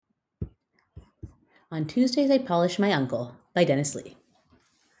On Tuesdays I Polish My Uncle by Dennis Lee.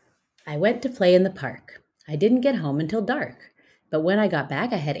 I went to play in the park. I didn't get home until dark, but when I got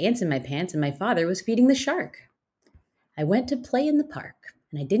back I had ants in my pants and my father was feeding the shark. I went to play in the park,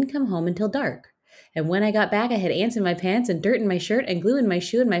 and I didn't come home until dark, and when I got back I had ants in my pants and dirt in my shirt and glue in my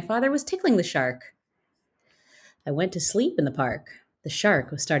shoe and my father was tickling the shark. I went to sleep in the park. The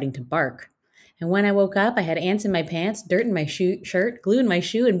shark was starting to bark. And when I woke up, I had ants in my pants, dirt in my shirt, glue in my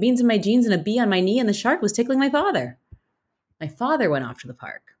shoe, and beans in my jeans, and a bee on my knee, and the shark was tickling my father. My father went off to the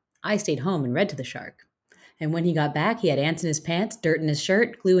park. I stayed home and read to the shark. And when he got back, he had ants in his pants, dirt in his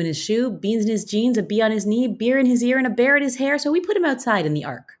shirt, glue in his shoe, beans in his jeans, a bee on his knee, beer in his ear, and a bear in his hair, so we put him outside in the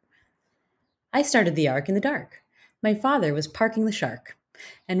ark. I started the ark in the dark. My father was parking the shark.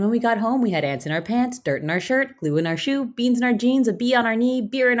 And when we got home, we had ants in our pants, dirt in our shirt, glue in our shoe, beans in our jeans, a bee on our knee,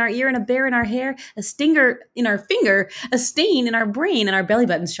 beer in our ear, and a bear in our hair, a stinger in our finger, a stain in our brain, and our belly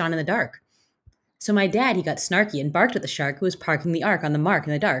buttons shone in the dark. So my dad, he got snarky and barked at the shark who was parking the ark on the mark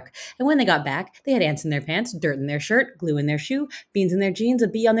in the dark. And when they got back, they had ants in their pants, dirt in their shirt, glue in their shoe, beans in their jeans, a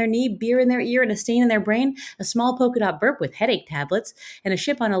bee on their knee, beer in their ear, and a stain in their brain, a small polka dot burp with headache tablets, and a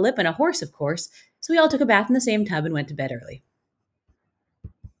ship on a lip, and a horse, of course. So we all took a bath in the same tub and went to bed early.